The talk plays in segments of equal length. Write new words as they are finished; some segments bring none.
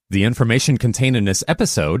The information contained in this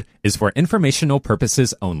episode is for informational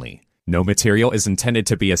purposes only. No material is intended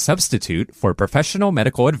to be a substitute for professional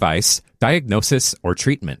medical advice, diagnosis, or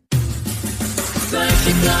treatment.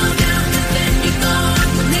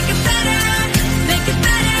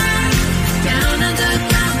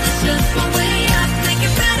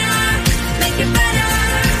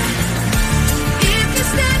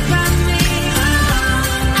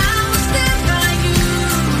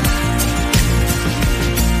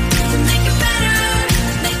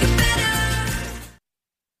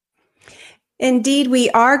 Indeed, we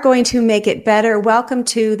are going to make it better. Welcome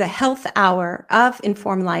to the Health Hour of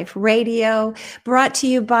Informed Life Radio, brought to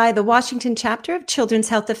you by the Washington chapter of Children's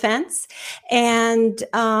Health Defense. And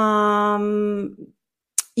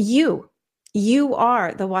you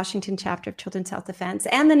are the Washington chapter of Children's Health Defense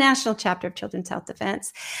and the national chapter of Children's Health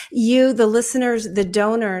Defense. You, the listeners, the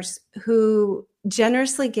donors who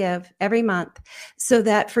generously give every month so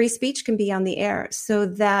that free speech can be on the air, so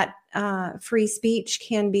that free speech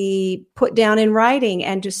can be put down in writing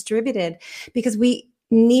and distributed, because we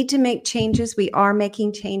need to make changes. We are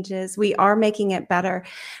making changes. We are making it better.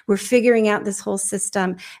 We're figuring out this whole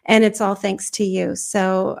system, and it's all thanks to you.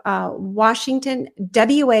 So Washington,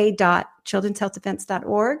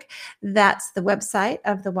 wa.childrenshealthdefense.org. That's the website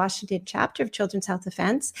of the Washington chapter of Children's Health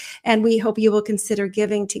Defense. And we hope you will consider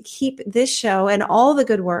giving to keep this show and all the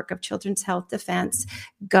good work of Children's Health Defense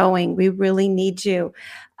going. We really need you.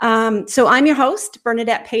 So I'm your host,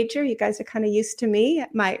 Bernadette Pajer. You guys are kind of used to me,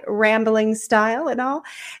 my rambling style and all.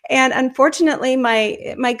 And unfortunately,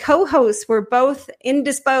 my co-hosts were both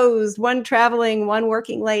indisposed, one traveling, one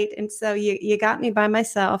working late. And so you got me by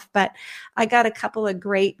myself, but I got a couple of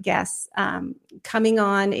great guests coming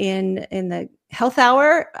on in the Health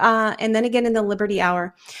Hour and then again in the Liberty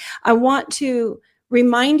Hour. I want to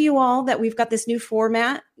remind you all that we've got this new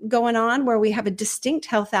format going on where we have a distinct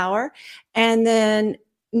Health Hour and then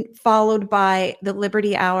followed by the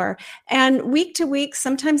Liberty Hour. And week to week,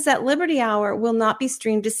 sometimes that Liberty Hour will not be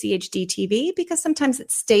streamed to CHD TV because sometimes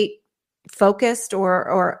it's state focused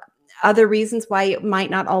or other reasons why it might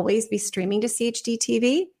not always be streaming to CHD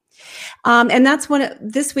TV. And that's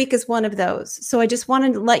this week is one of those. So I just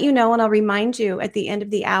wanted to let you know, and I'll remind you at the end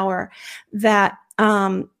of the hour that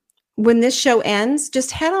when this show ends,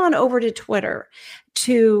 just head on over to Twitter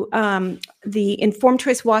to the Informed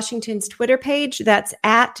Choice Washington's Twitter page. That's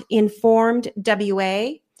at Informed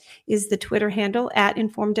WA is the Twitter handle, at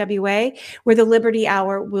Informed WA, where the Liberty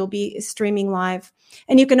Hour will be streaming live.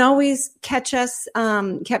 And you can always catch us,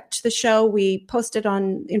 catch the show. We post it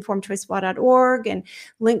on informedchoicewa.org and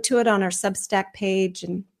link to it on our Substack page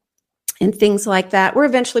and things like that. We're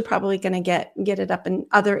eventually probably going to get it up in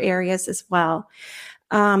other areas as well.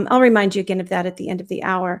 I'll remind you again of that at the end of the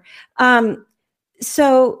hour.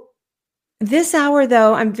 So this hour,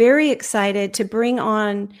 though, I'm very excited to bring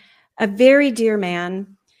on a very dear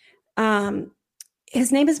man.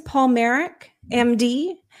 His name is Paul Marik,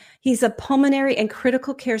 MD. He's a pulmonary and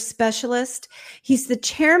critical care specialist. He's the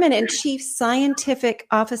chairman and chief scientific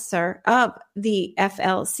officer of the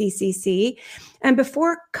FLCCC. And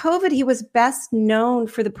before COVID, he was best known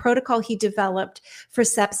for the protocol he developed for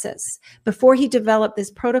sepsis. Before he developed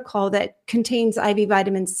this protocol that contains IV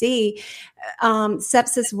vitamin C,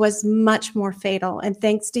 sepsis was much more fatal. And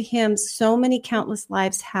thanks to him, so many countless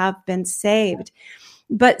lives have been saved.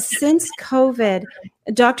 But since COVID,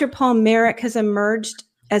 Dr. Paul Marik has emerged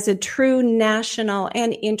as a true national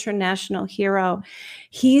and international hero.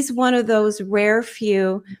 He's one of those rare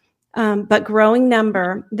few, but growing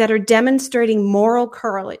number that are demonstrating moral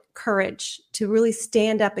courage to really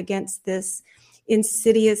stand up against this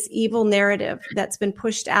insidious, evil narrative that's been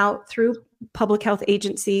pushed out through public health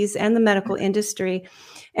agencies and the medical industry.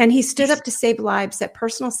 And he stood up to save lives at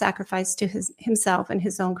personal sacrifice to himself and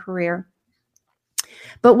his own career.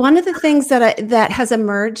 But one of the things that has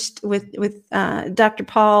emerged with Dr.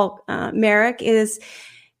 Paul Marik is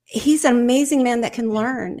he's an amazing man that can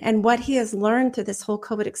learn. And what he has learned through this whole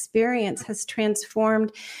COVID experience has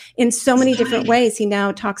transformed in so many different ways. He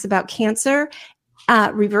now talks about cancer,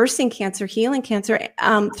 reversing cancer, healing cancer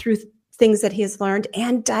through things that he has learned,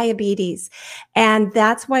 and diabetes. And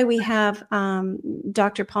that's why we have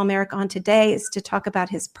Dr. Paul Marik on today, is to talk about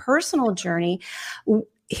his personal journey,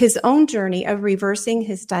 his own journey of reversing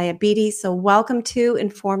his diabetes. So welcome to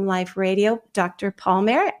Informed Life Radio, Dr. Paul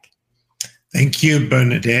Marik. Thank you,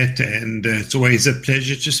 Bernadette. And it's always a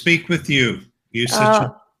pleasure to speak with you. You're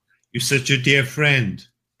such a dear friend.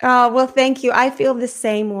 Oh, well, thank you. I feel the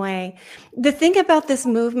same way. The thing about this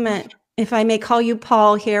movement, if I may call you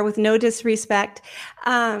Paul here with no disrespect,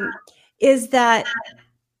 is that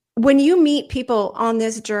when you meet people on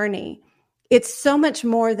this journey, it's so much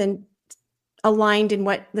more than aligned in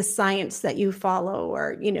what the science that you follow,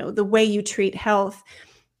 or, you know, the way you treat health,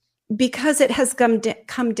 because it has come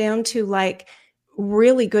down to like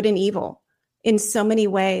really good and evil in so many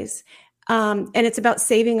ways. And it's about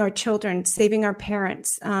saving our children, saving our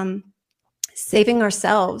parents, saving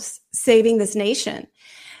ourselves, saving this nation,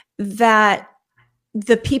 that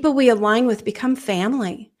the people we align with become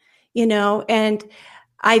family, you know. And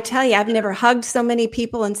I tell you, I've never hugged so many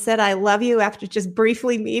people and said, I love you after just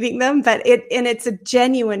briefly meeting them, but it's a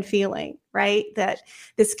genuine feeling, right? That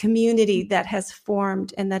this community that has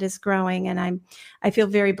formed and that is growing. And I feel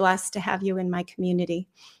very blessed to have you in my community.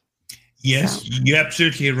 Yes, so. You're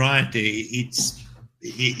absolutely right. It's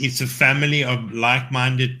a family of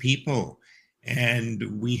like-minded people,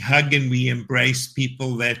 and we hug and we embrace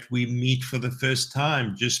people that we meet for the first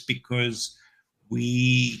time, just because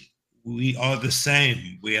we are the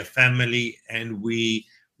same. We are family, and we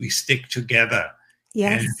stick together.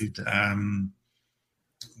 Yes. And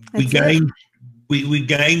we're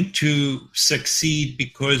going to succeed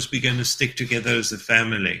because we're going to stick together as a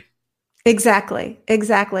family. Exactly.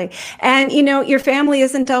 And, you know, your family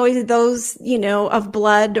isn't always those, you know, of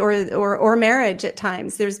blood or marriage at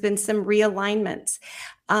times. There's been some realignments.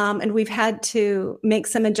 And we've had to make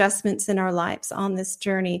some adjustments in our lives on this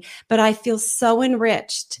journey. But I feel so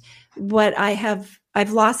enriched.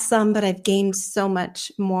 I've lost some, but I've gained so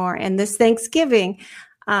much more. And this Thanksgiving,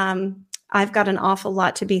 I've got an awful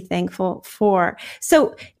lot to be thankful for.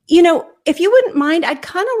 So, you know, if you wouldn't mind, I'd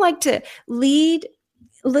kind of like to lead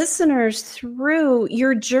listeners through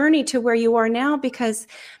your journey to where you are now, because,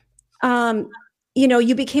 you know,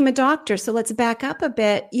 you became a doctor. So let's back up a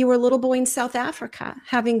bit. You were a little boy in South Africa,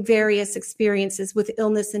 having various experiences with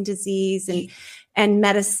illness and disease and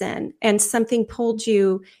medicine, and something pulled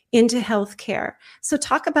you into healthcare. So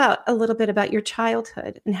talk a little bit about your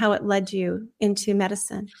childhood and how it led you into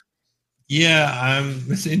medicine. Yeah,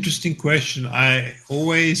 it's an interesting question. I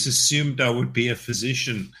always assumed I would be a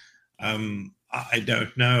physician. I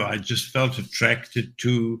don't know. I just felt attracted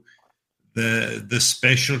to the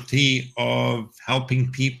specialty of helping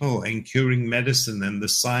people and curing medicine, and the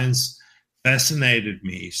science fascinated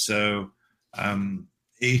me. So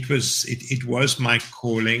it was my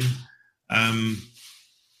calling. The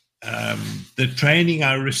training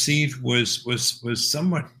I received was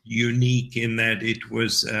somewhat unique in that it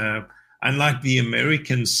was unlike the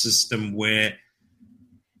American system, where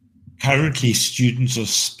currently students are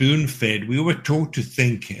spoon-fed. We were taught to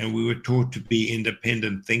think, and we were taught to be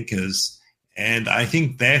independent thinkers. And I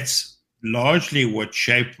think that's largely what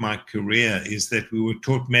shaped my career, is that we were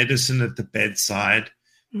taught medicine at the bedside,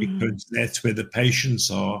 because that's where the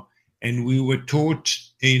patients are. And we were taught,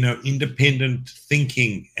 you know, independent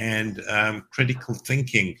thinking and critical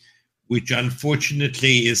thinking, which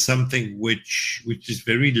unfortunately is something which is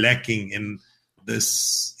very lacking in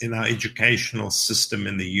our educational system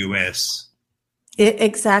in the US.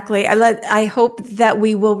 Exactly. I hope that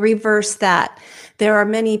we will reverse that. There are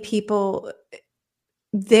many people,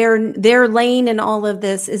 their lane in all of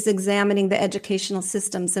this is examining the educational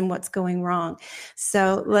systems and what's going wrong.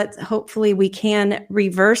 So hopefully we can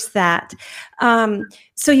reverse that.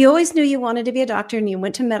 So you always knew you wanted to be a doctor, and you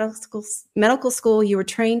went to medical school. You were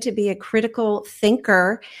trained to be a critical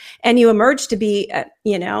thinker, and you emerged to be,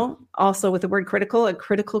 you know, also with the word critical, a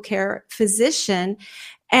critical care physician.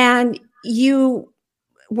 And you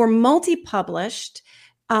were multi-published.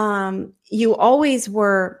 You always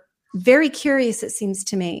were very curious, it seems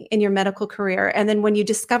to me, in your medical career. And then when you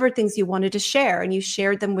discovered things you wanted to share, and you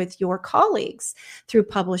shared them with your colleagues through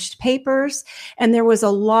published papers, and there was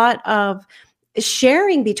a lot of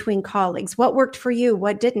sharing between colleagues, what worked for you,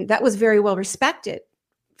 what didn't. That was very well respected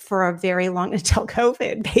for a very long, until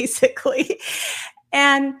COVID, basically.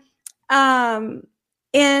 And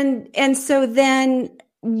so then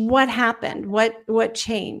what happened? What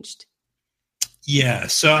changed? Yeah,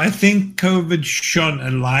 so I think COVID shone a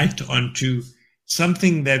light onto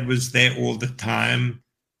something that was there all the time,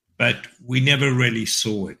 but we never really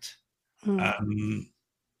saw it.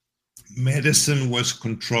 Medicine was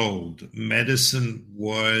controlled. Medicine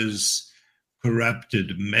was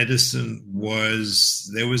corrupted. There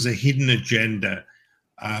was a hidden agenda.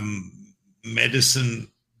 Medicine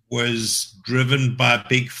was driven by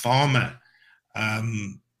big pharma,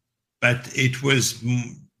 but it was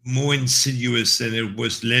more insidious, and it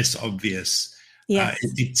was less obvious. Yes.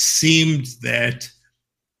 It seemed that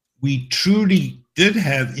we truly did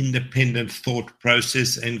have independent thought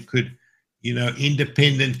process and could, you know,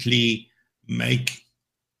 independently make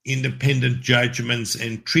independent judgments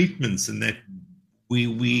and treatments, and that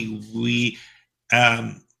we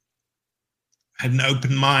had an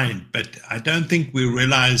open mind, but I don't think we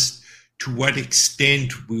realized to what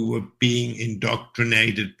extent we were being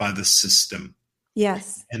indoctrinated by the system.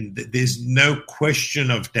 Yes. And there's no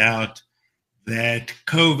question of doubt that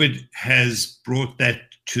COVID has brought that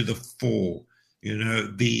to the fore,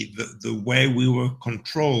 the way we were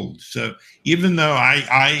controlled. So even though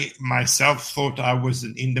I myself thought I was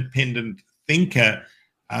an independent thinker,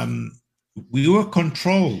 we were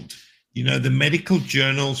controlled. The medical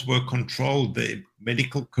journals were controlled. The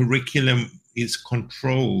medical curriculum is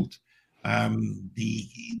controlled.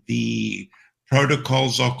 The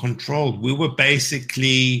protocols are controlled. We were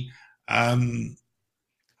basically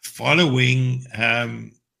following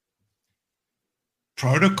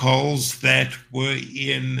protocols that were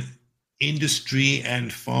in industry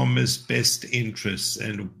and farmers' best interests,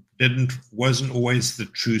 and wasn't always the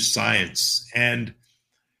true science. And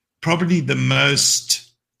probably the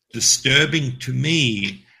most disturbing to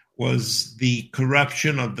me was the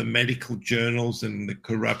corruption of the medical journals and the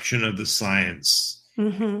corruption of the science.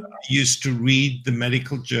 Mm-hmm. I used to read the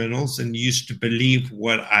medical journals and used to believe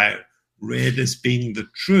what I read as being the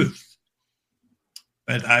truth.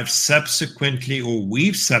 But we've subsequently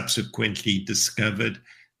discovered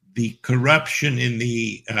the corruption in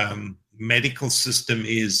the medical system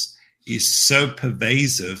is so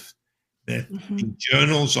pervasive that the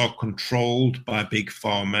journals are controlled by Big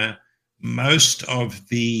Pharma. Most of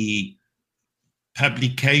the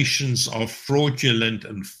publications are fraudulent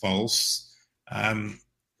and false,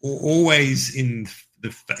 always in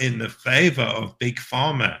the favor of Big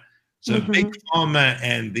Pharma. So Big Pharma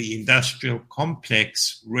and the industrial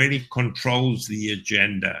complex really controls the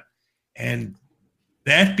agenda. And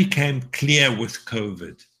that became clear with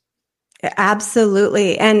COVID.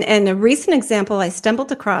 Absolutely. And a recent example I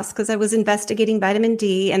stumbled across because I was investigating vitamin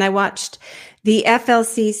D, and I watched the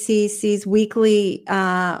FLCCC's weekly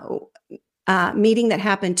meeting that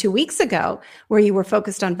happened 2 weeks ago, where you were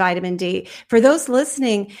focused on vitamin D. For those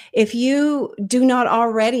listening, if you do not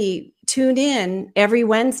already tune in every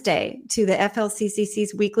Wednesday to the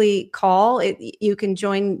FLCCC's weekly call, you can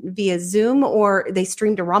join via Zoom, or they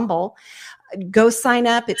stream to Rumble. Go sign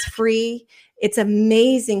up. It's free. It's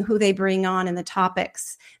amazing who they bring on and the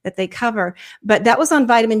topics that they cover. But that was on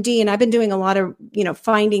vitamin D. And I've been doing a lot of,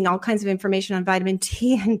 finding all kinds of information on vitamin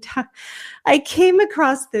D. And I came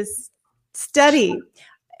across this study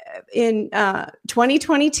in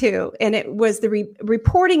 2022, and it was the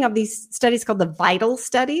reporting of these studies called the VITAL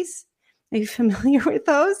studies. Are you familiar with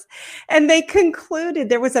those? And they concluded,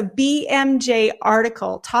 there was a BMJ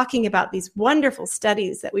article talking about these wonderful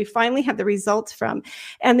studies that we finally have the results from.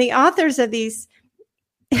 And the authors of these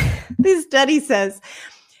studies says,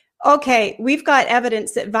 okay, we've got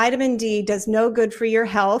evidence that vitamin D does no good for your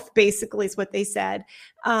health, basically is what they said.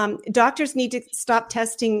 Doctors need to stop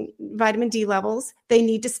testing vitamin D levels. They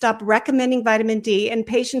need to stop recommending vitamin D, and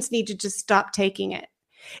patients need to just stop taking it.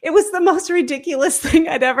 It was the most ridiculous thing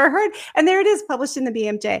I'd ever heard. And there it is, published in the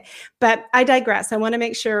BMJ. But I digress. I want to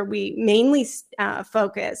make sure we mainly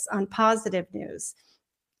focus on positive news.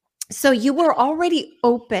 So you were already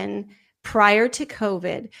open prior to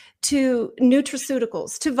COVID to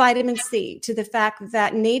nutraceuticals, to vitamin C, to the fact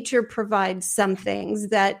that nature provides some things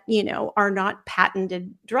that, are not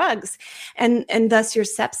patented drugs. And thus your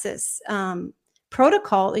sepsis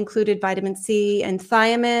protocol included vitamin C and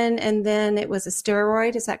thiamine, and then it was a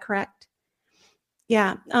steroid. Is that correct?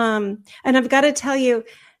 Yeah. And I've got to tell you,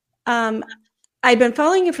 I'd been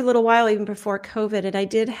following you for a little while, even before COVID, and I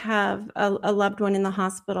did have a loved one in the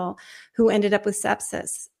hospital who ended up with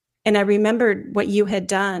sepsis. And I remembered what you had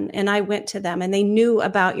done, and I went to them, and they knew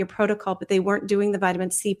about your protocol, but they weren't doing the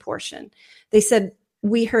vitamin C portion. They said,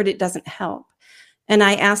 we heard it doesn't help. And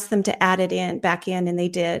I asked them to add it back in, and they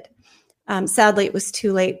did. Sadly, it was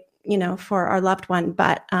too late, for our loved one,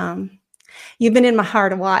 but you've been in my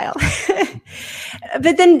heart a while.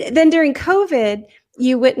 But then during COVID,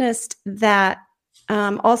 you witnessed that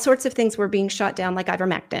all sorts of things were being shot down, like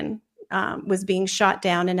ivermectin was being shot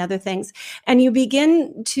down and other things. And you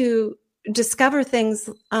begin to discover things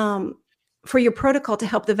for your protocol to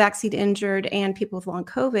help the vaccine injured and people with long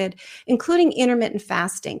COVID, including intermittent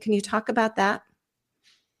fasting. Can you talk about that?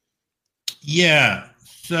 Yeah.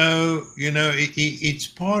 So, it's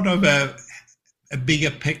part of a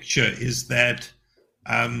bigger picture, is that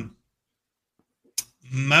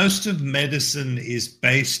most of medicine is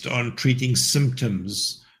based on treating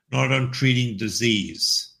symptoms, not on treating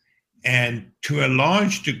disease. And to a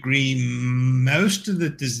large degree, most of the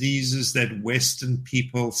diseases that Western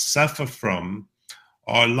people suffer from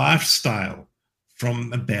are lifestyle,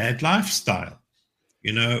 from a bad lifestyle.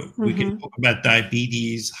 We can talk about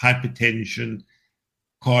diabetes, hypertension.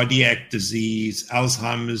 cardiac disease,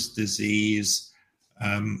 Alzheimer's disease.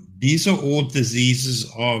 These are all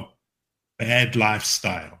diseases of bad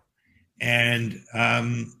lifestyle. And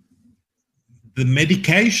the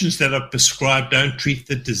medications that are prescribed don't treat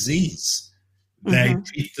the disease. They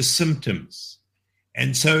treat the symptoms.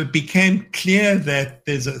 And so it became clear that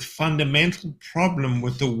there's a fundamental problem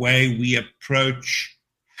with the way we approach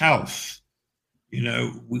health. You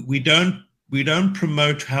know, we don't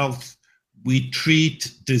promote health. We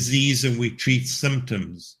treat disease and we treat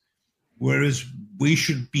symptoms, whereas we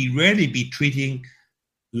should really be treating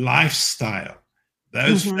lifestyle,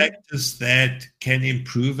 those factors that can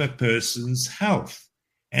improve a person's health.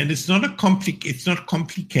 And it's not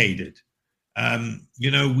complicated.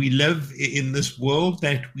 You know, we live in this world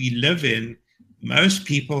that we live in. Most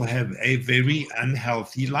people have a very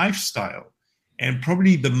unhealthy lifestyle. And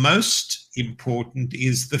probably the most important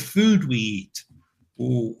is the food we eat.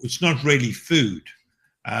 Or it's not really food.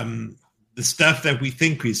 The stuff that we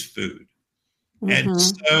think is food. And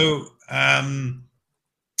so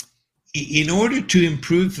in order to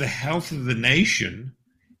improve the health of the nation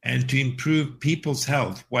and to improve people's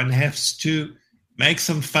health, one has to make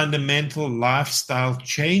some fundamental lifestyle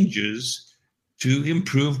changes to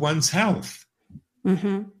improve one's health.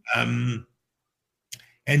 And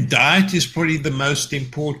diet is probably the most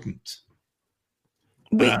important.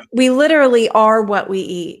 We literally are what we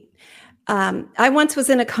eat. I once was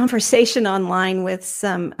in a conversation online with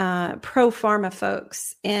some pro-pharma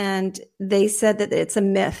folks, and they said that it's a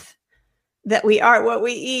myth that we are what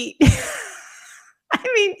we eat. I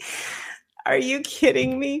mean, are you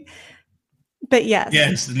kidding me? But yes.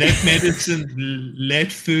 Yes,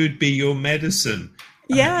 let food be your medicine.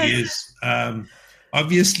 Yes.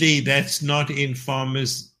 Obviously, that's not in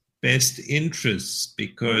farmers' best interests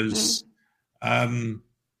because,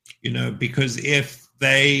 because if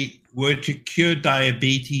they were to cure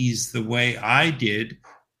diabetes the way I did,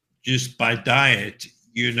 just by diet,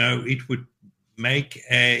 it would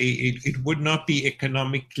it would not be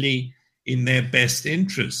economically in their best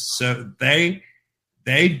interests. So they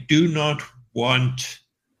do not want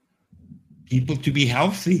people to be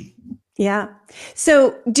healthy. Yeah.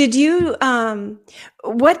 So did you,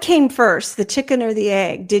 what came first, the chicken or the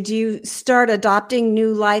egg? Did you start adopting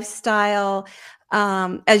new lifestyle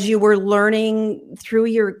as you were learning through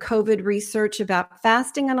your COVID research about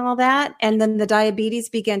fasting and all that, and then the diabetes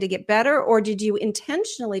began to get better? Or did you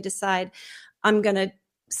intentionally decide, I'm going to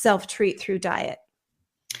self-treat through diet?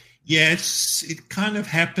 Yes, it kind of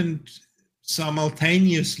happened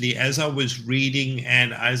simultaneously as I was reading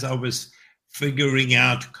and as I was figuring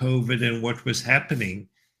out COVID and what was happening.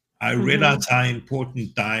 I realized how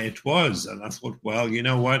important diet was. And I thought, well, you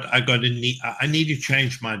know what? I need to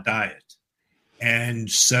change my diet.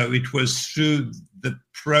 And so it was through the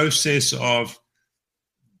process of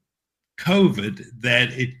COVID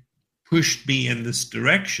that it pushed me in this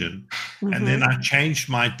direction. And then I changed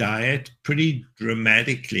my diet pretty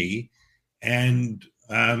dramatically. And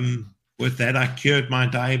with that, I cured my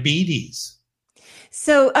diabetes.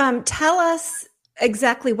 So tell us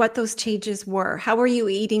exactly what those changes were. How were you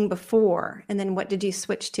eating before? And then what did you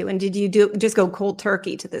switch to? And did you just go cold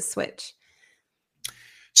turkey to this switch?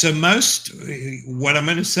 So what I'm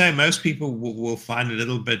going to say, most people will find a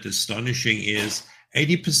little bit astonishing is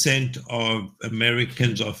 80% of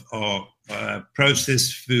Americans are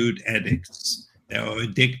processed food addicts. They are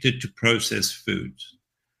addicted to processed foods.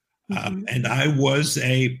 And I was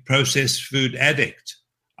a processed food addict.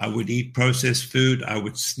 I would eat processed food. I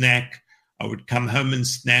would snack. I would come home and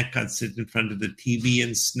snack. I'd sit in front of the TV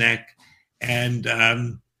and snack. And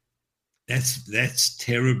that's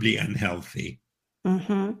terribly unhealthy.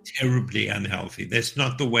 Terribly unhealthy. That's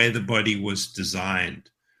not the way the body was designed.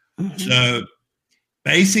 So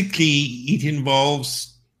basically, it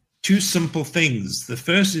involves two simple things. The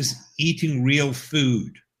first is eating real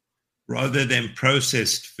food rather than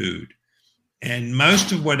processed food. And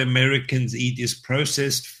most of what Americans eat is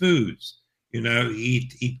processed foods.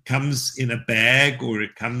 It comes in a bag or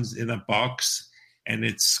it comes in a box, and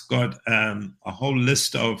it's got a whole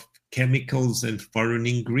list of chemicals and foreign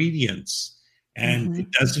ingredients. And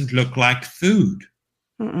it doesn't look like food.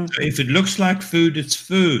 So if it looks like food, it's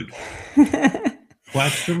food.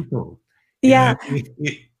 Quite simple. Yeah.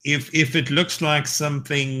 If it looks like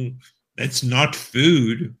something that's not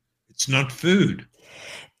food, it's not food.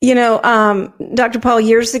 Dr. Paul,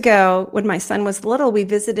 years ago, when my son was little, we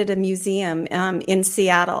visited a museum in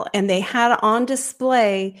Seattle, and they had on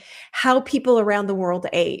display how people around the world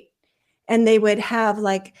ate. and they would have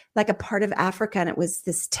like a part of Africa, and it was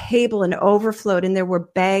this table and overflowed, and there were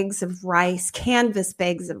bags of rice, canvas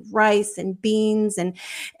bags of rice and beans and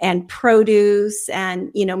produce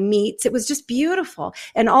and, meats. It was just beautiful.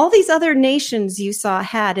 And all these other nations you saw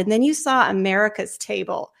had, and then you saw America's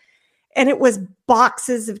table. And it was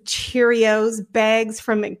boxes of Cheerios, bags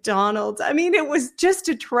from McDonald's. I mean, it was just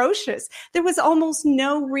atrocious. There was almost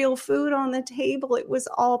no real food on the table. It was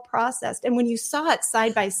all processed. And when you saw it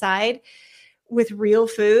side by side with real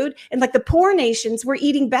food, and like the poor nations were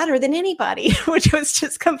eating better than anybody, which was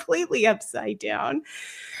just completely upside down.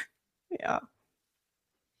 Yeah.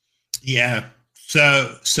 Yeah.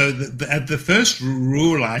 So the first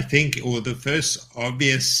rule, I think, or the first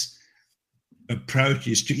obvious approach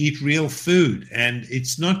is to eat real food. And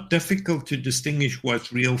it's not difficult to distinguish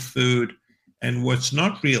what's real food and what's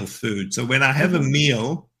not real food. So when I have a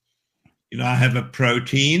meal, I have a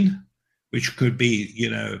protein, which could be,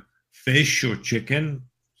 fish or chicken,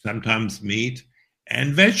 sometimes meat,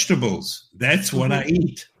 and vegetables. That's what I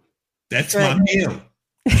eat. That's my meal.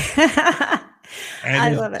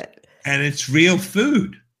 I love it. And it's real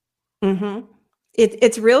food. Mm-hmm.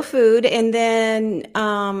 It's real food. And then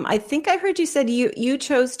I think I heard you said you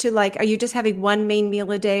chose to are you just having one main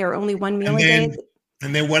meal a day or only one meal a day?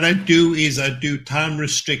 And then what I do is I do time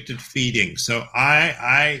restricted feeding. So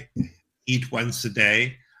I eat once a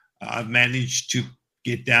day. I've managed to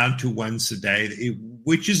get down to once a day,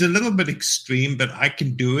 which is a little bit extreme, but I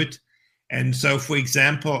can do it. And so, for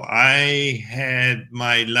example, I had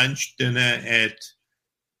my lunch dinner at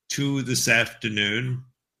 2 this afternoon.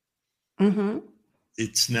 Mm-hmm.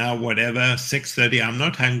 It's now 6:30. I'm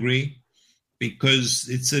not hungry because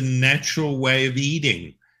it's a natural way of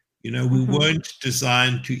eating. We weren't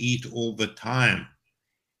designed to eat all the time.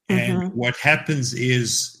 And what happens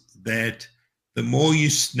is that the more you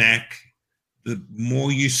snack, the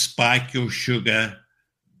more you spike your sugar.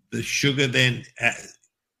 The sugar then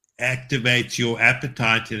activates your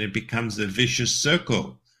appetite, and it becomes a vicious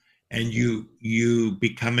circle. And you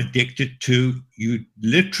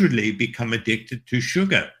literally become addicted to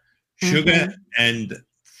sugar. Sugar and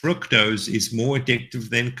fructose is more addictive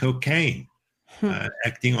than cocaine,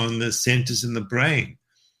 acting on the centers in the brain.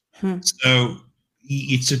 So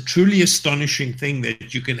it's a truly astonishing thing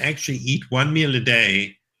that you can actually eat one meal a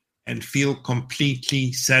day and feel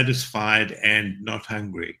completely satisfied and not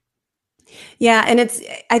hungry. Yeah. And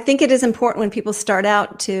I think it is important when people start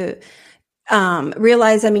out to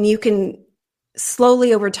realize, you can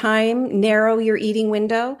slowly over time narrow your eating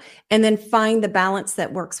window and then find the balance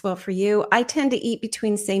that works well for you. I tend to eat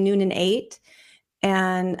between, say, noon and 8,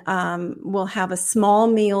 and we'll have a small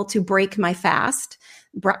meal to break my fast,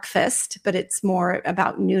 breakfast, but it's more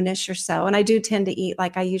about noonish or so. And I do tend to eat,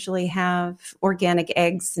 I usually have organic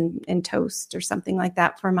eggs and toast or something like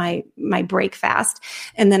that for my break fast.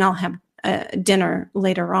 And then I'll have dinner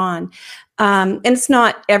later on. And it's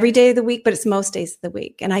not every day of the week, but it's most days of the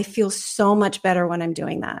week. And I feel so much better when I'm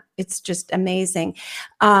doing that. It's just amazing.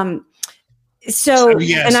 I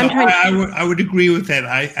would agree with that.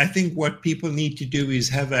 I think what people need to do is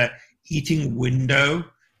have a eating window.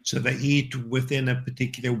 So they eat within a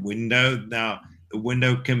particular window. Now, the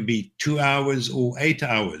window can be 2 hours or 8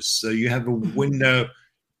 hours. So you have a window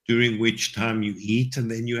during which time you eat, and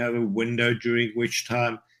then you have a window during which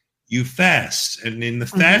time you fast. And in the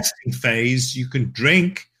fasting phase, you can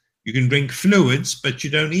drink fluids, but you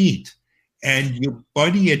don't eat. And your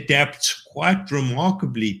body adapts quite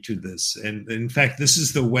remarkably to this. And in fact, this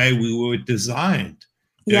is the way we were designed.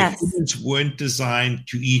 Yes. Humans weren't designed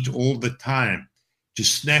to eat all the time, to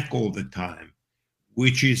snack all the time,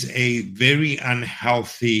 which is a very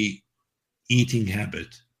unhealthy eating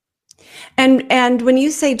habit. And when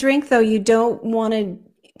you say drink, though, you don't want to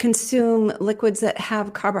consume liquids that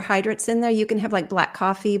have carbohydrates in there. You can have black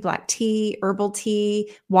coffee, black tea, herbal tea,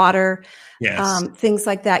 water, things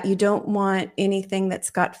like that. You don't want anything that's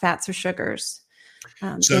got fats or sugars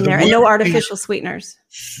in there, and no artificial sweeteners.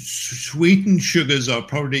 Sweetened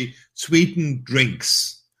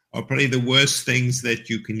drinks are probably the worst things that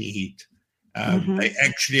you can eat. They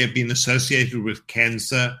actually have been associated with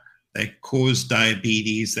cancer. They cause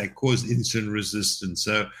diabetes. They cause insulin resistance.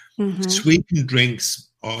 So sweetened drinks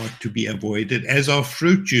are to be avoided, as are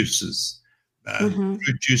fruit juices.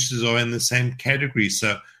 Fruit juices are in the same category.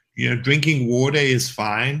 So, drinking water is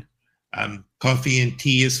fine. Coffee and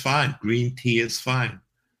tea is fine. Green tea is fine.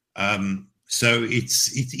 So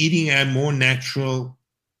it's eating a more natural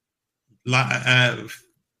lifestyle.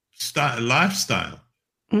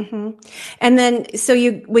 And then,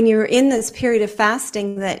 when you're in this period of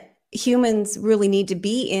fasting that humans really need to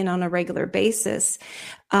be in on a regular basis,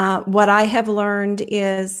 what I have learned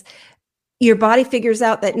is your body figures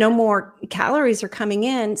out that no more calories are coming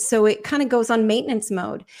in. So it kind of goes on maintenance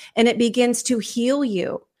mode and it begins to heal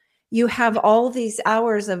you. You have all these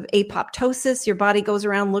hours of apoptosis. Your body goes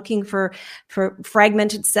around looking for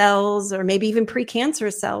fragmented cells or maybe even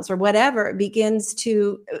precancerous cells or whatever. It begins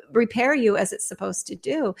to repair you as it's supposed to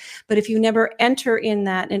do. But if you never enter in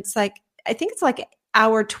that, it's like, I think it's like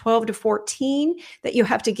hour 12 to 14 that you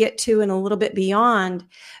have to get to and a little bit beyond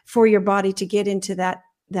for your body to get into that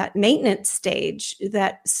maintenance stage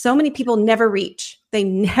that so many people never reach. They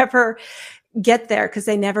never get there because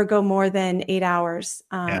they never go more than 8 hours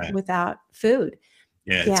without food.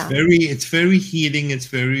 It's very healing.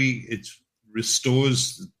 It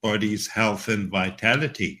restores the body's health and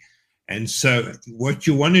vitality. And so what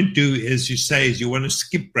you want to do, as you say, is you want to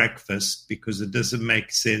skip breakfast because it doesn't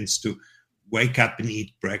make sense to wake up and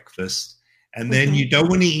eat breakfast. And then you don't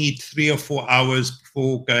want to eat 3 or 4 hours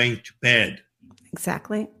before going to bed.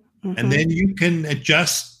 Exactly. And then you can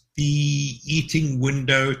adjust the eating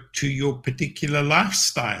window to your particular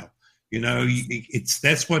lifestyle.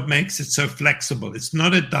 That's what makes it so flexible. It's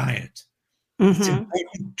not a diet. It's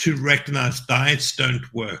important to recognize diets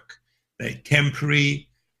don't work. They're temporary,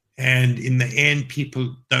 and in the end,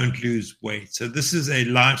 people don't lose weight. So this is a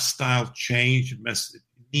lifestyle change. It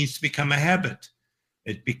needs to become a habit.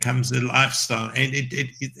 It becomes a lifestyle, and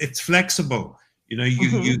it's flexible.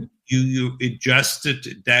 You adjust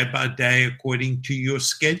it day by day according to your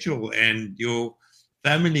schedule and your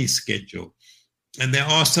family schedule. And there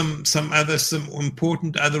are some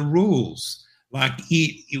important other rules, like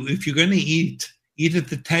if you're going to eat at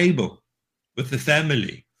the table with the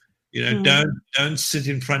family. Don't sit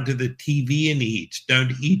in front of the TV and eat.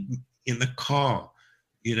 Don't eat in the car.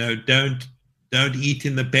 Don't eat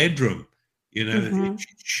in the bedroom.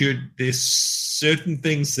 There's certain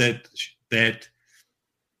things that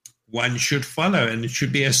one should follow, and it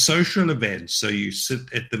should be a social event. So you sit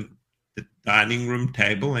at the dining room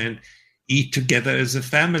table and eat together as a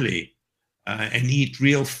family and eat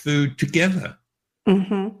real food together.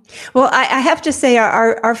 Well, I have to say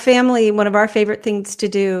our family, one of our favorite things to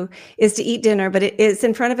do is to eat dinner, but it is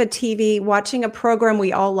in front of a TV watching a program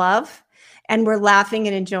we all love. And we're laughing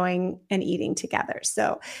and enjoying and eating together.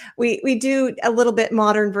 So we do a little bit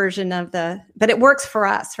modern version of but it works for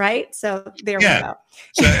us, right? So there we go.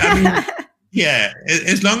 So,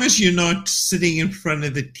 as long as you're not sitting in front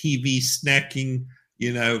of the TV snacking,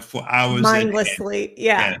 for hours. Mindlessly.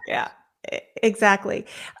 Yeah. Exactly.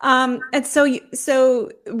 And so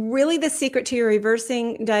really the secret to your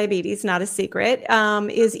reversing diabetes, not a secret,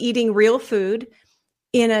 is eating real food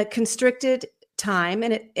in a constricted time.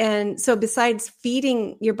 And so besides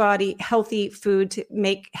feeding your body healthy food to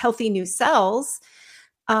make healthy new cells,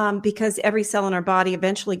 because every cell in our body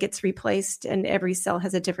eventually gets replaced and every cell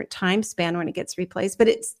has a different time span when it gets replaced. But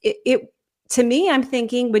it to me, I'm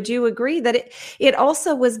thinking, would you agree that it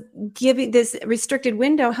also was giving this restricted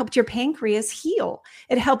window helped your pancreas heal?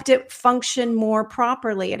 It helped it function more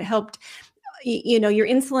properly. It helped your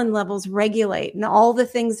insulin levels regulate, and all the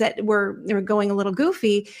things that were going a little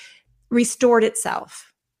goofy restored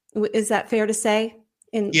itself. Is that fair to say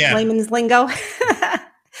in layman's lingo?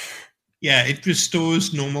 It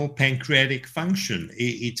restores normal pancreatic function.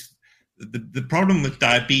 The problem with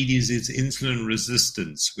diabetes is insulin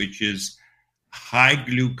resistance, which is high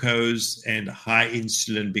glucose and high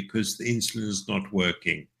insulin because the insulin is not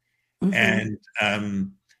working. And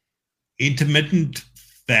intermittent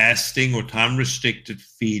fasting or time-restricted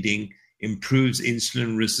feeding improves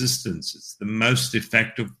insulin resistance. It's the most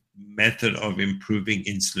effective method of improving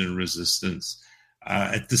insulin resistance.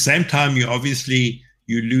 At the same time, you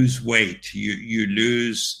lose weight. You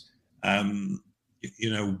lose,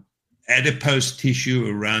 adipose tissue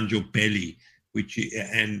around your belly, which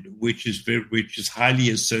is highly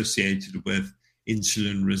associated with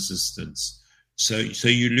insulin resistance. So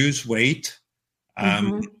you lose weight,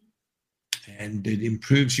 and it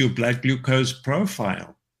improves your blood glucose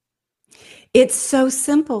profile. It's so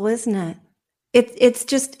simple, isn't it?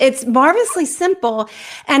 It's marvelously simple,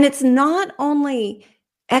 and it's not only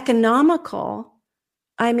economical.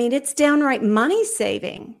 I mean, it's downright money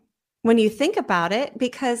saving when you think about it,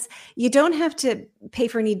 because you don't have to pay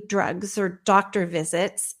for any drugs or doctor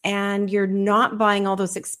visits, and you're not buying all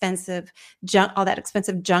those expensive junk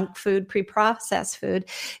food, pre-processed food.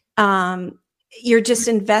 You're just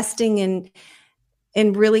investing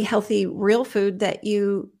in really healthy, real food that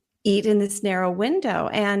you eat in this narrow window.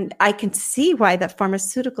 And I can see why the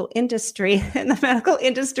pharmaceutical industry and the medical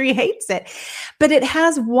industry hates it. But it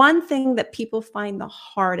has one thing that people find the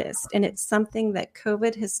hardest, and it's something that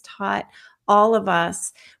COVID has taught all of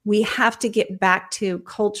us, we have to get back to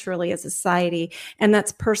culturally as a society, and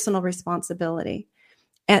that's personal responsibility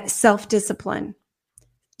and self-discipline.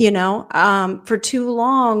 For too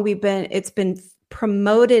long, it's been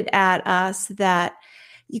promoted at us that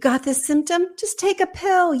you got this symptom, just take a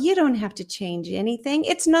pill. You don't have to change anything.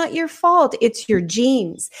 It's not your fault. It's your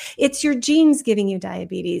genes. It's your genes giving you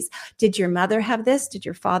diabetes. Did your mother have this? Did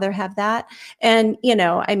your father have that? And,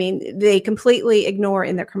 they completely ignore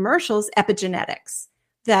in their commercials epigenetics,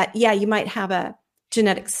 that, you might have a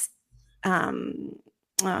genetics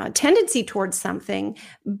tendency towards something,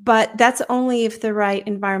 but that's only if the right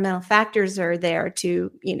environmental factors are there to,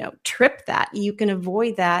 trip that. You can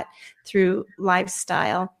avoid that through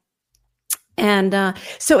lifestyle. And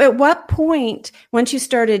so at what point, once you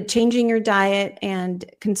started changing your diet and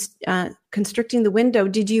constricting the window,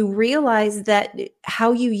 did you realize that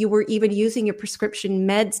how you were even using your prescription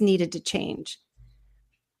meds needed to change?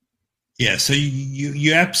 Yeah, so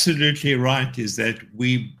you're absolutely right, is that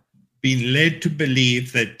we've been led to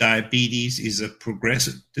believe that diabetes is a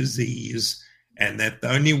progressive disease and that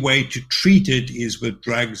the only way to treat it is with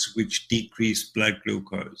drugs which decrease blood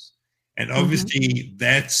glucose. And obviously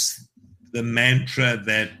that's the mantra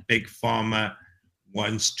that Big Pharma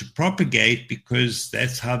wants to propagate, because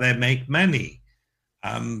that's how they make money.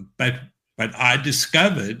 But I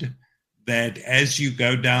discovered that as you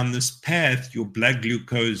go down this path, your blood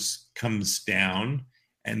glucose comes down,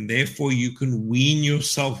 and therefore you can wean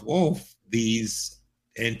yourself off these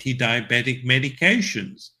anti-diabetic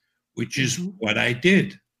medications, which is what I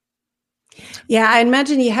did. Yeah, I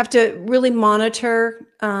imagine you have to really monitor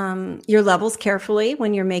your levels carefully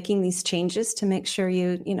when you're making these changes to make sure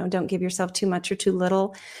you don't give yourself too much or too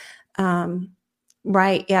little.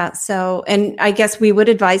 Right. Yeah. So, and I guess we would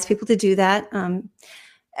advise people to do that.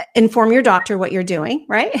 Inform your doctor what you're doing,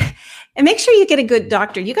 right? And make sure you get a good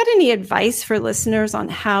doctor. You got any advice for listeners on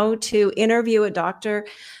how to interview a doctor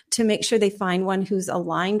to make sure they find one who's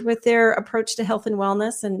aligned with their approach to health and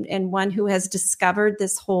wellness, and one who has discovered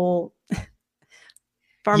this whole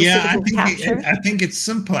pharmaceutical capture? I think it's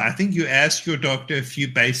simple. I think you ask your doctor a few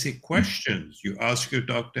basic questions. You ask your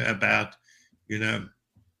doctor about,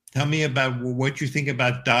 tell me about what you think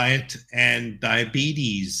about diet and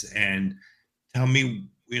diabetes, and tell me,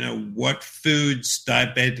 what foods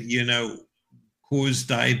cause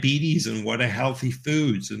diabetes, and what are healthy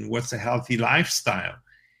foods, and what's a healthy lifestyle.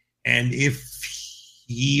 And if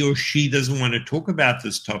he or she doesn't want to talk about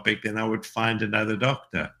this topic, then I would find another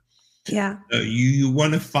doctor. Yeah. So you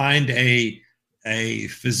want to find a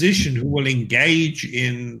physician who will engage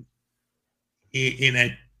in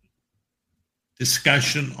a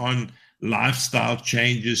discussion on lifestyle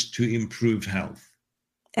changes to improve health.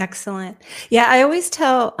 Excellent. Yeah, I always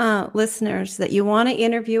tell listeners that you want to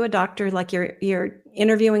interview a doctor like you're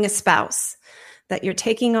interviewing a spouse, that you're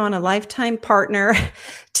taking on a lifetime partner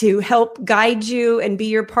to help guide you and be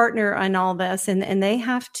your partner on all this, and they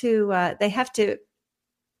have to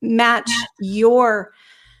match your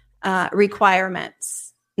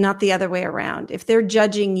requirements, not the other way around. If they're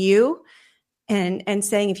judging you and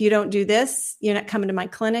saying, if you don't do this, you're not coming to my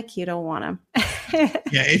clinic, you don't want them.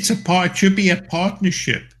 Yeah, it should be a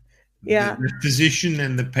partnership. Yeah. The physician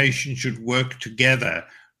and the patient should work together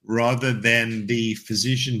rather than the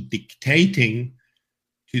physician dictating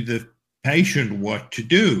to the patient what to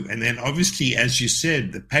do. And then obviously, as you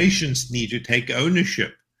said, the patients need to take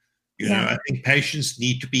ownership. I think patients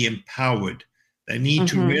need to be empowered. They need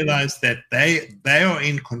to realize that they are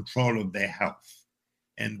in control of their health,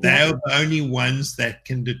 and they are the only ones that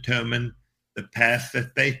can determine the path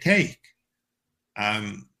that they take.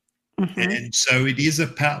 And so it is a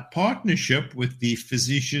partnership with the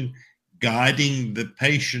physician guiding the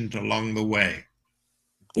patient along the way.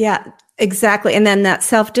 Yeah, exactly. And then that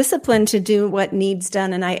self-discipline to do what needs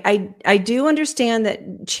done. And I do understand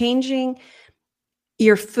that changing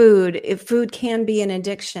your food can be an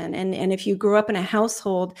addiction. And if you grew up in a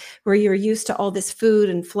household where you're used to all this food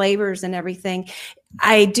and flavors and everything,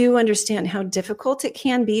 I do understand how difficult it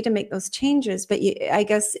can be to make those changes. But I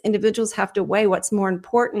guess individuals have to weigh what's more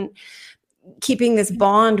important, keeping this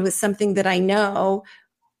bond with something that I know,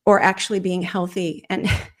 or actually being healthy and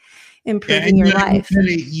improving your life.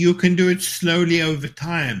 You can do it slowly over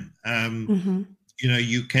time.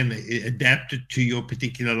 You can adapt it to your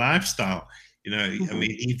particular lifestyle. I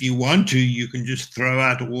mean, if you want to, you can just throw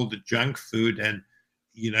out all the junk food and,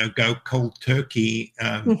 go cold turkey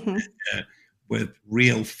with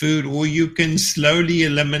real food, or you can slowly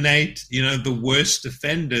eliminate, the worst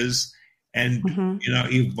offenders and,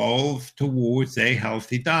 evolve towards a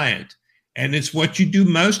healthy diet. And it's what you do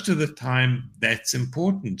most of the time that's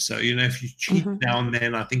important. So, if you cheat now and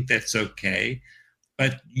then, I think that's okay.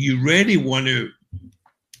 But you really want to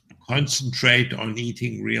concentrate on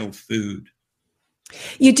eating real food.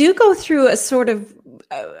 You do go through a sort of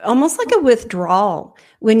almost like a withdrawal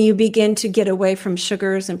when you begin to get away from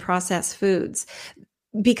sugars and processed foods,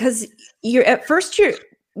 because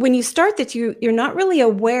when you start that, you're not really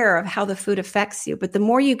aware of how the food affects you. But the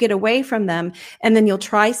more you get away from them, and then you'll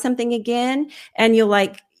try something again, and you'll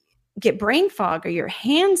like get brain fog or your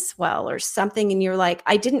hands swell or something, and you're like,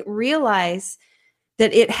 I didn't realize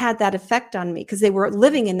that it had that effect on me, because they were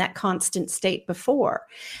living in that constant state before.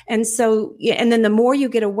 And so, and then the more you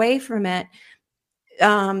get away from it,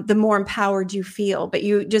 the more empowered you feel. But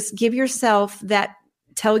you just give yourself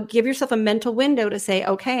a mental window to say,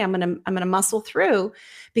 okay, I'm gonna muscle through,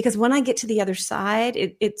 because when I get to the other side,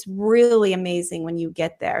 it's really amazing when you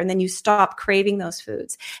get there, and then you stop craving those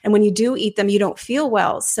foods. And when you do eat them, you don't feel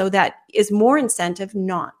well. So that is more incentive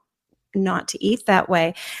not to eat that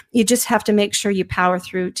way. You just have to make sure you power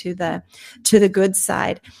through to the good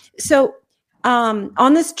side. So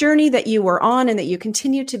on this journey that you were on and that you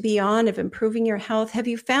continue to be on of improving your health, have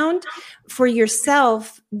you found for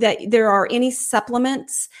yourself that there are any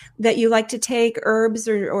supplements that you like to take, herbs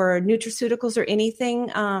or nutraceuticals or anything?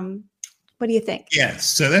 What do you think? Yes,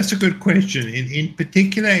 so that's a good question. In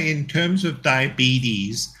particular, in terms of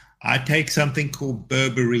diabetes, I take something called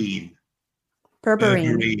berberine.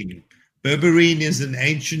 Berberine is an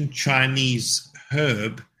ancient Chinese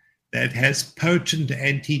herb that has potent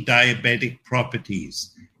anti-diabetic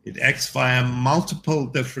properties. It acts via multiple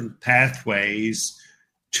different pathways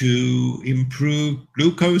to improve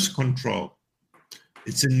glucose control.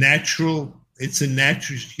 It's a natural,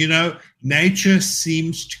 nature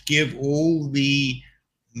seems to give all the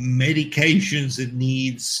medications it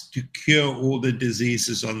needs to cure all the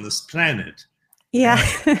diseases on this planet. Yeah.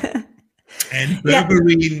 And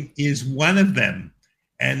berberine is one of them.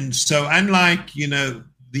 And so unlike,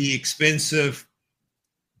 the expensive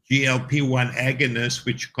GLP-1 agonist,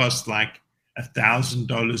 which costs like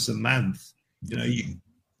 $1,000 a month,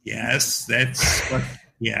 that's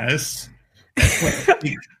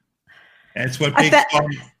what big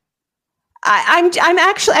pharma.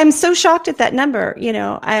 I'm so shocked at that number.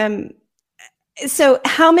 So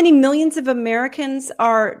how many millions of Americans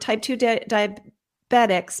are type 2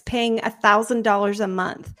 diabetics paying $1,000 a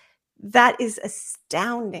month? That is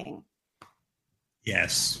astounding.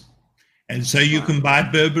 Yes. And so you can buy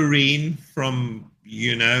berberine from,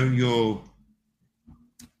 your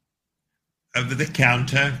over the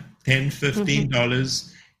counter, $10,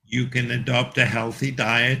 $15. You can adopt a healthy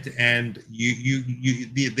diet, and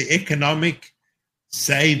the economic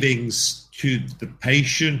savings to the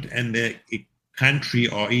patient and the country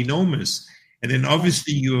are enormous. And then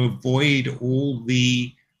obviously you avoid all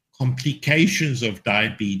the complications of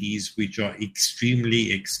diabetes, which are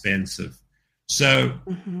extremely expensive. So,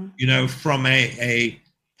 from a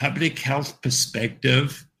public health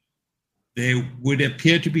perspective, there would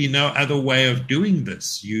appear to be no other way of doing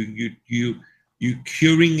this. You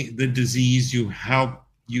curing the disease, you help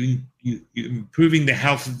you improving the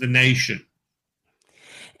health of the nation.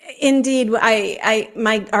 Indeed,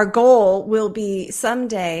 our goal will be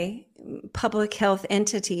someday public health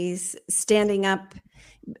entities standing up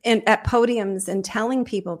at podiums and telling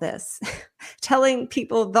people this, telling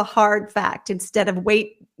people the hard fact instead of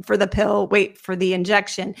wait for the pill, wait for the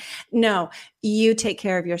injection. No, you take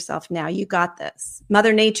care of yourself now. You got this.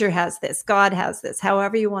 Mother Nature has this. God has this,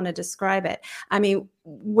 however you want to describe it. I mean,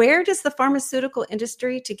 where does the pharmaceutical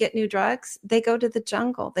industry to get new drugs? They go to the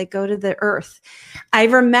jungle. They go to the earth.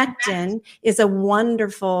 Ivermectin is a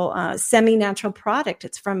wonderful semi-natural product.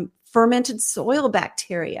 It's from fermented soil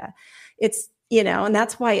bacteria. It's, and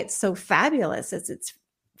that's why it's so fabulous. It's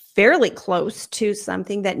fairly close to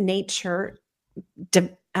something that nature,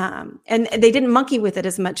 and they didn't monkey with it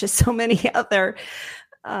as much as so many other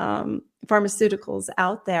pharmaceuticals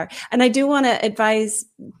out there. And I do want to advise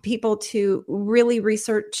people to really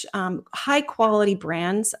research high quality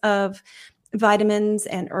brands of vitamins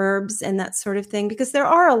and herbs and that sort of thing, because there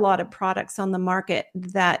are a lot of products on the market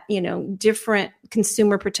that, different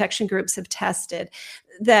consumer protection groups have tested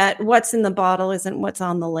that what's in the bottle isn't what's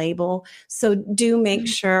on the label. So do make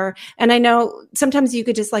sure. And I know sometimes you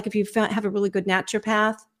could just, like, if you have a really good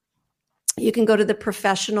naturopath, you can go to the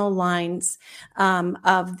professional lines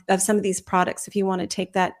of some of these products if you want to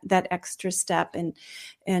take that extra step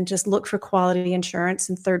and just look for quality insurance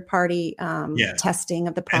and third-party testing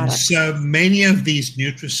of the product. And so many of these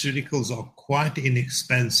nutraceuticals are quite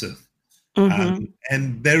inexpensive. And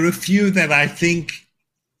there are a few that I think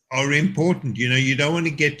are important. You don't want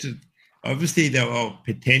to get to Obviously, there are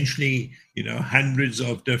potentially, hundreds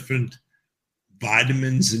of different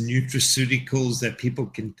vitamins and nutraceuticals that people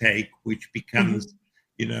can take, which becomes,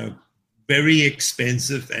 very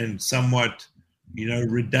expensive and somewhat,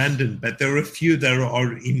 redundant. But there are a few that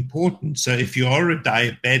are important. So if you are a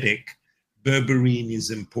diabetic, berberine is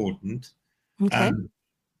important. Okay.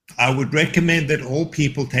 I would recommend that all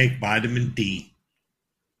people take vitamin D.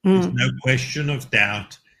 There's no question of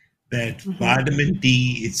doubt that vitamin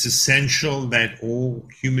D, it's essential that all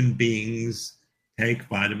human beings take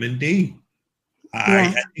vitamin D. I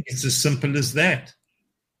think it's as simple as that.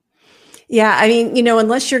 Yeah, I mean,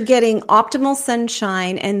 unless you're getting optimal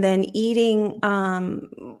sunshine and then eating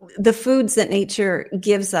the foods that nature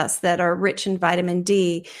gives us that are rich in vitamin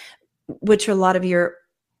D, which are a lot of your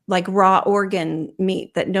like raw organ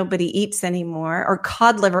meat that nobody eats anymore, or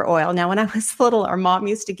cod liver oil. Now, when I was little, our mom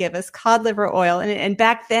used to give us cod liver oil. And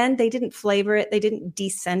back then they didn't flavor it. They didn't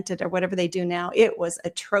descent it or whatever they do now. It was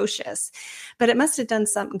atrocious, but it must've done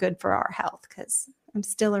something good for our health because I'm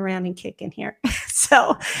still around and kicking here.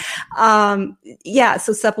 So, so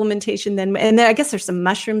supplementation then, and then I guess there's some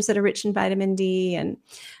mushrooms that are rich in vitamin D, and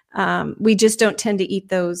we just don't tend to eat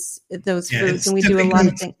those foods, and we do a lot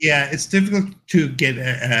of things. Yeah, it's difficult to get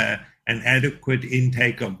an adequate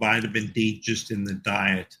intake of vitamin D just in the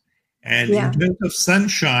diet. And in terms of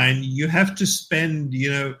sunshine, you have to spend,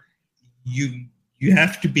 you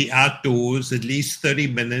have to be outdoors at least 30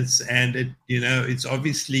 minutes, and it's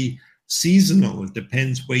obviously seasonal. It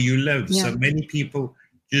depends where you live. Yeah. So many people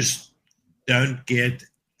just don't get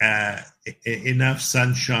enough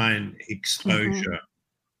sunshine exposure.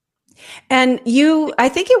 And I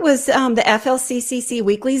think it was the FLCCC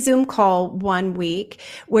weekly Zoom call one week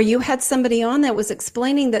where you had somebody on that was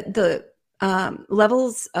explaining that the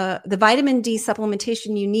levels, the vitamin D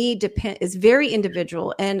supplementation you need is very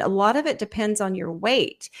individual, and a lot of it depends on your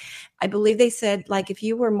weight. I believe they said, like, if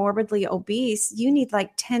you were morbidly obese, you need like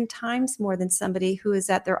 10 times more than somebody who is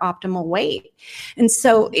at their optimal weight. And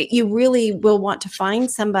so you really will want to find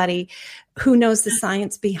somebody who knows the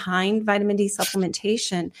science behind vitamin D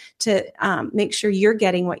supplementation to make sure you're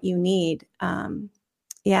getting what you need.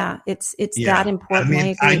 It's that important.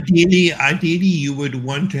 I mean, ideally, you would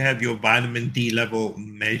want to have your vitamin D level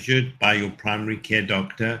measured by your primary care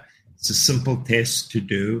doctor. It's a simple test to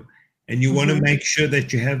do. And you want to make sure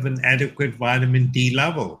that you have an adequate vitamin D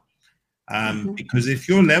level. Because if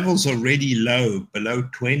your level's already low, below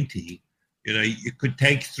 20, you could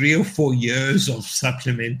take 3 or 4 years of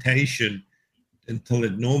supplementation until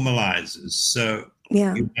it normalizes. So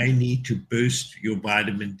you may need to boost your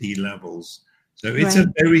vitamin D levels. So it's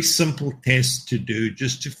a very simple test to do,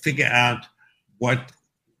 just to figure out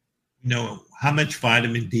how much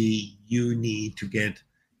vitamin D you need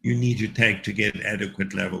to take to get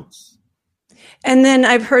adequate levels. And then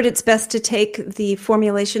I've heard it's best to take the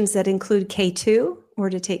formulations that include K2, or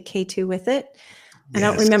to take K2 with it. I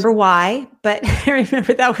don't remember why, but I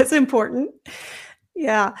remember that was important.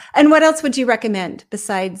 Yeah. And what else would you recommend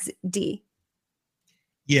besides D?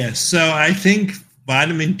 Yeah. So I think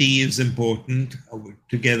vitamin D is important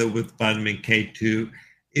together with vitamin K2.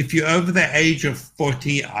 If you're over the age of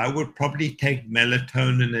 40, I would probably take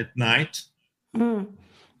melatonin at night.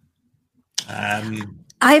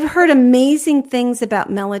 I've heard amazing things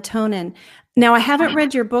about melatonin. Now, I haven't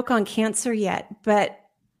read your book on cancer yet, but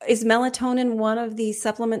is melatonin one of the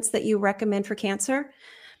supplements that you recommend for cancer?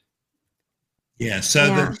 Yeah.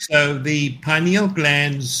 So the pineal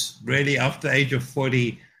glands really after the age of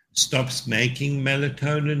 40 stops making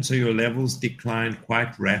melatonin, so your levels decline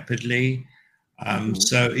quite rapidly.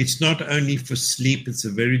 So it's not only for sleep, it's a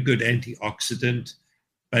very good antioxidant,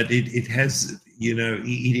 but it has,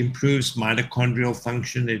 it improves mitochondrial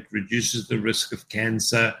function, it reduces the risk of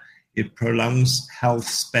cancer, it prolongs health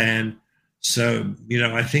span. So,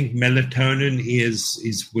 I think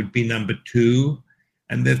melatonin would be number 2.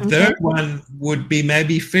 And the third one would be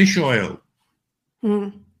maybe fish oil.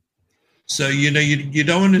 So, you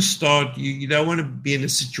don't want to start, you don't want to be in a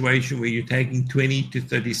situation where you're taking 20 to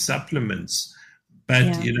 30 supplements,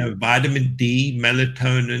 but, vitamin D,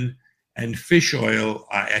 melatonin, and fish oil,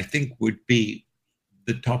 I think would be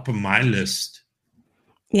the top of my list.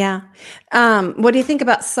 Yeah. What do you think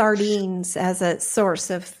about sardines as a source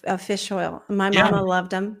of fish oil? My mama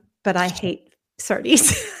loved them, but I hate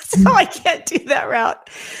sardines, so I can't do that route.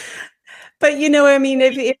 But if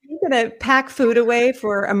you're going to pack food away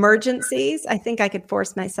for emergencies, I think I could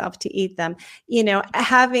force myself to eat them.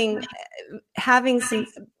 Having some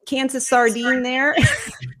cans of sardine there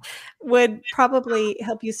would probably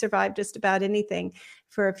help you survive just about anything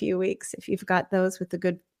for a few weeks if you've got those with the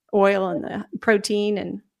good oil and the protein.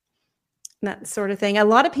 And that sort of thing. A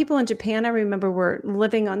lot of people in Japan, I remember, were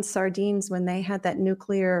living on sardines when they had that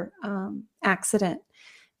nuclear accident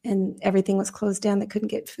and everything was closed down. They couldn't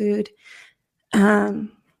get food.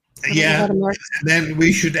 Yeah. Then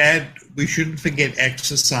we shouldn't forget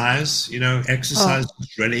exercise. Exercise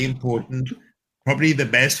is really important. Probably the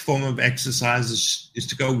best form of exercise is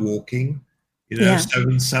to go walking. So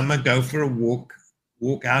in summer, go for a walk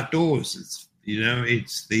outdoors.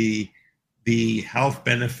 It's the health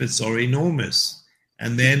benefits are enormous.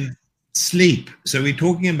 And then sleep. So we're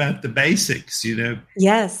talking about the basics,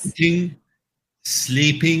 Yes. eating,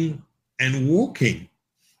 sleeping, and walking.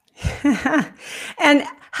 And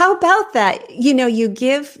how about that? You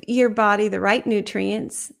give your body the right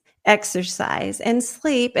nutrients, exercise, and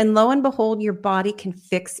sleep, and lo and behold, your body can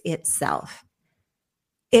fix itself.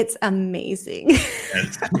 It's amazing.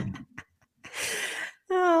 Yes.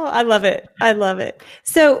 Oh, I love it. I love it.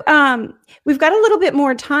 So we've got a little bit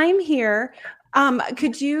more time here.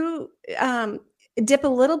 Could you dip a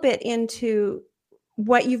little bit into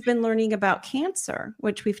what you've been learning about cancer,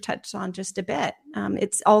 which we've touched on just a bit?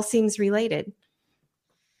 It all seems related.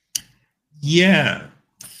 Yeah.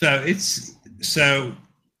 So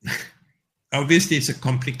obviously it's a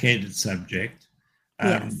complicated subject.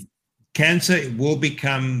 Yes. Cancer will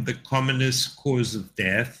become the commonest cause of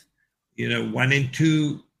death. 1 in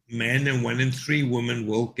 2 men and 1 in 3 women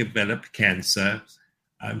will develop cancer.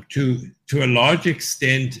 To a large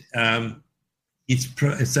extent,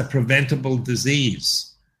 it's a preventable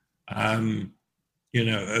disease. Obesity,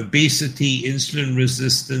 insulin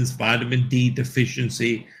resistance, vitamin D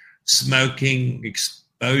deficiency, smoking,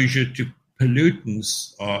 exposure to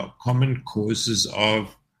pollutants are common causes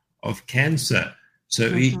of cancer.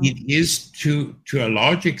 So it is to a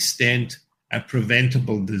large extent a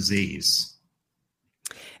preventable disease.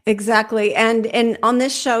 Exactly. And on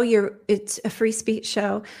this show, it's a free speech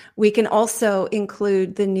show. We can also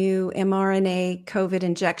include the new mRNA COVID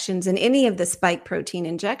injections and any of the spike protein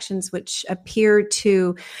injections, which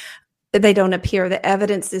the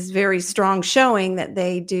evidence is very strong showing that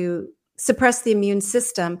they do suppress the immune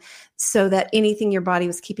system so that anything your body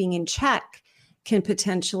was keeping in check can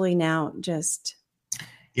potentially now just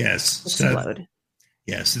explode.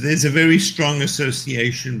 So there's a very strong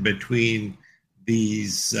association between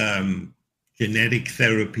these genetic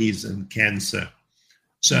therapies and cancer.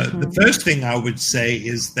 So the first thing I would say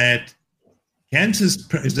is that cancer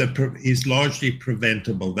is largely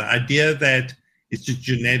preventable. The idea that it's a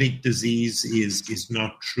genetic disease is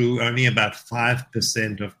not true. Only about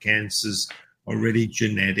 5% of cancers are really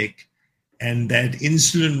genetic. And that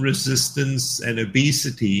insulin resistance and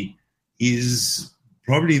obesity is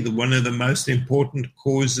probably one of the most important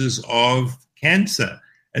causes of cancer,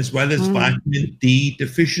 as well as vitamin D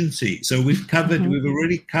deficiency. So we've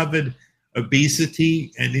already covered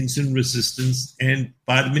obesity and insulin resistance and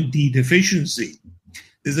vitamin D deficiency.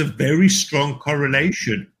 There's a very strong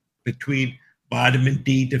correlation between vitamin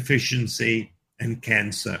D deficiency and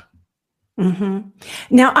cancer.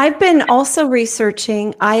 Now, I've been also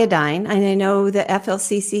researching iodine, and I know the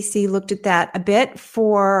FLCCC looked at that a bit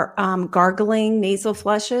for gargling, nasal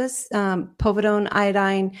flushes, povidone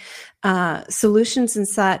iodine solutions and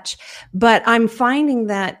such. But I'm finding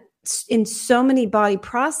that in so many body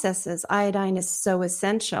processes, iodine is so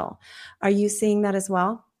essential. Are you seeing that as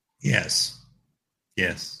well? Yes.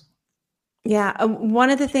 Yeah. One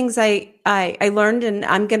of the things I learned, and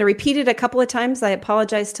I'm going to repeat it a couple of times. I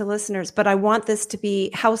apologize to listeners, but I want this to be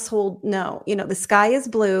household know. The sky is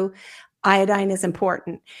blue. Iodine is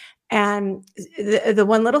important. And the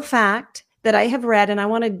one little fact that I have read, and I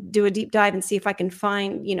want to do a deep dive and see if I can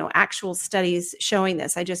find, actual studies showing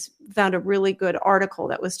this. I just found a really good article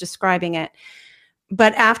that was describing it.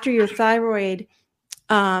 But after your thyroid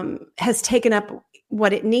has taken up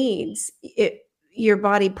what it needs, your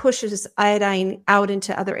body pushes iodine out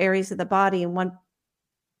into other areas of the body. And one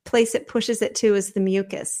place it pushes it to is the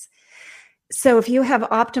mucus. So if you have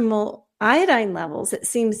optimal iodine levels, it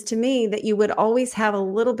seems to me that you would always have a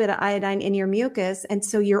little bit of iodine in your mucus. And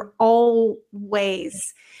so you're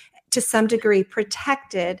always, to some degree,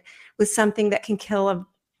 protected with something that can kill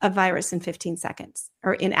a virus in 15 seconds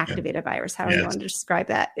or inactivate a virus, however you want to describe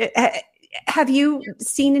that. Have you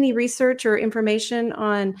seen any research or information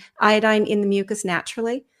on iodine in the mucus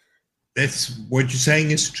naturally? That's what you're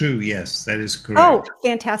saying is true. Yes, that is correct. Oh,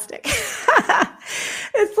 fantastic.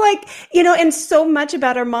 It's like, in so much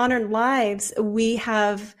about our modern lives, we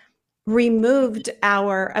have removed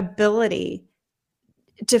our ability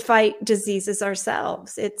to fight diseases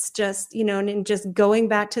ourselves. It's just, and just going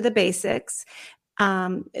back to the basics,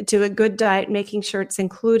 to a good diet, making sure it's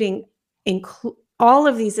including all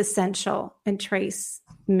of these essential and trace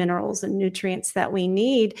minerals and nutrients that we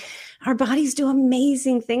need, our bodies do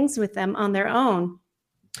amazing things with them on their own.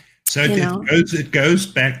 So it goes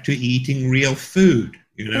back to eating real food,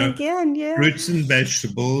 Again, yeah. Fruits and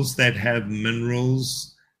vegetables that have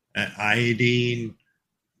minerals, iodine,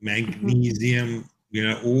 magnesium,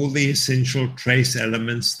 all the essential trace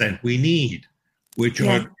elements that we need, which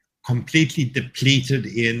are completely depleted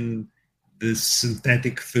in the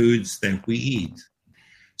synthetic foods that we eat.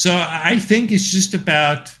 So I think it's just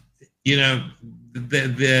about, the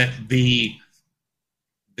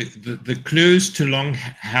clues to long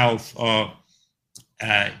health are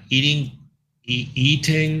eating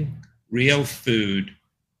real food,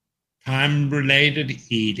 time-related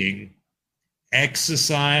eating,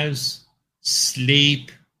 exercise,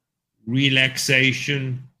 sleep,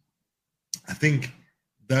 relaxation. I think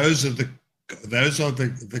those are the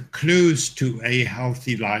clues to a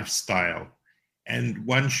healthy lifestyle. And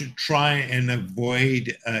one should try and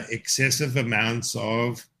avoid excessive amounts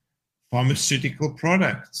of pharmaceutical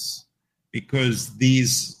products, because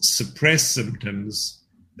these suppress symptoms,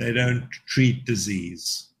 they don't treat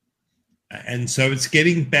disease. And so it's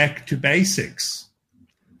getting back to basics,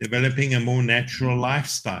 developing a more natural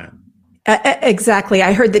lifestyle. Exactly.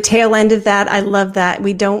 I heard the tail end of that. I love that.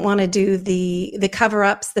 We don't want to do the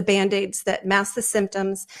cover-ups, the Band-Aids that mask the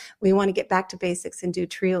symptoms. We want to get back to basics and do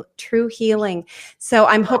true healing. So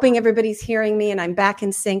I'm hoping everybody's hearing me and I'm back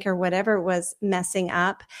in sync, or whatever was messing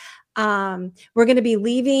up. We're going to be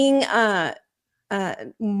leaving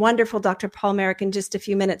wonderful Dr. Paul Marik in just a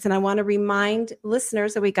few minutes. And I want to remind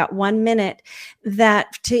listeners that we got 1 minute,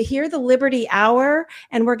 that to hear the Liberty Hour,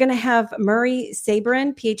 and we're going to have Murray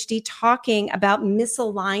Sabrin, PhD, talking about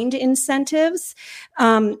misaligned incentives,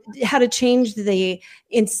 how to change the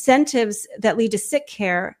incentives that lead to sick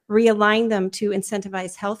care, realign them to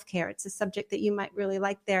incentivize health care. It's a subject that you might really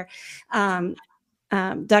like there.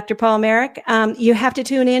 Dr. Paul Marik, you have to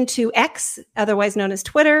tune in to X, otherwise known as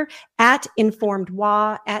Twitter,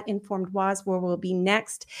 @InformedWA. @InformedWA is where we'll be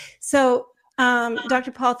next. So,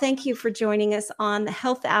 Dr. Paul, thank you for joining us on the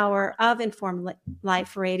Health Hour of Informed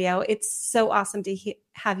Life Radio. It's so awesome to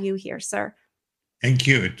have you here, sir. Thank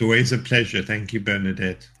you. It's always a pleasure. Thank you,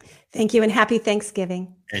 Bernadette. Thank you, and happy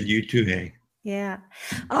Thanksgiving. And you too, hey. Yeah.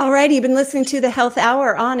 All right. You've been listening to the Health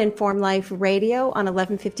Hour on Informed Life Radio on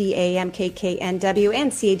 1150 AM KKNW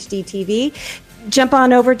and CHD TV. Jump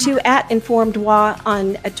on over to @InformedWA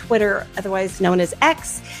on Twitter, otherwise known as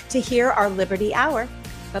X, to hear our Liberty Hour.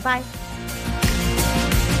 Bye-bye.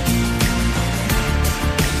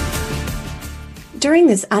 During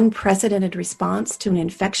this unprecedented response to an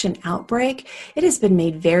infection outbreak, it has been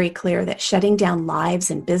made very clear that shutting down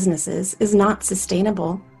lives and businesses is not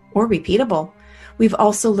sustainable or repeatable. We've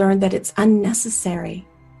also learned that it's unnecessary.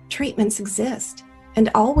 Treatments exist and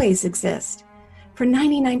always exist. For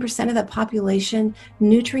 99% of the population,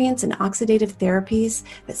 nutrients and oxidative therapies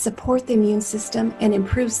that support the immune system and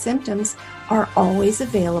improve symptoms are always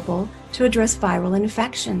available to address viral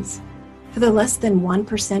infections. For the less than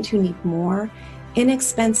 1% who need more,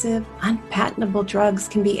 inexpensive, unpatentable drugs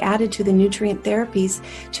can be added to the nutrient therapies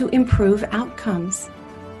to improve outcomes.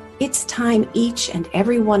 It's time each and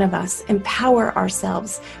every one of us empower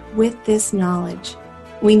ourselves with this knowledge.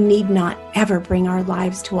 We need not ever bring our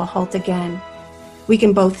lives to a halt again. We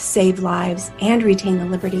can both save lives and retain the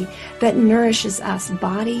liberty that nourishes us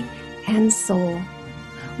body and soul.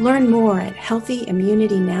 Learn more at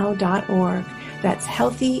healthyimmunitynow.org. That's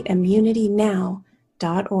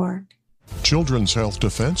healthyimmunitynow.org. Children's Health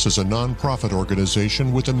Defense is a nonprofit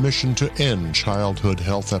organization with a mission to end childhood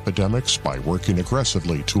health epidemics by working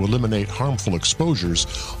aggressively to eliminate harmful exposures,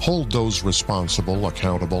 hold those responsible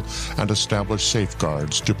accountable, and establish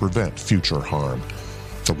safeguards to prevent future harm.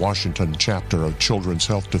 The Washington chapter of Children's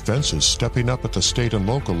Health Defense is stepping up at the state and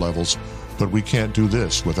local levels, but we can't do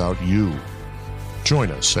this without you.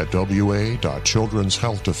 Join us at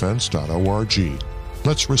wa.childrenshealthdefense.org.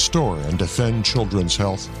 Let's restore and defend children's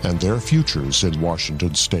health and their futures in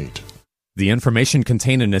Washington state. The information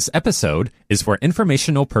contained in this episode is for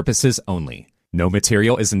informational purposes only. No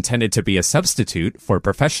material is intended to be a substitute for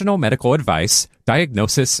professional medical advice,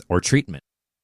 diagnosis, or treatment.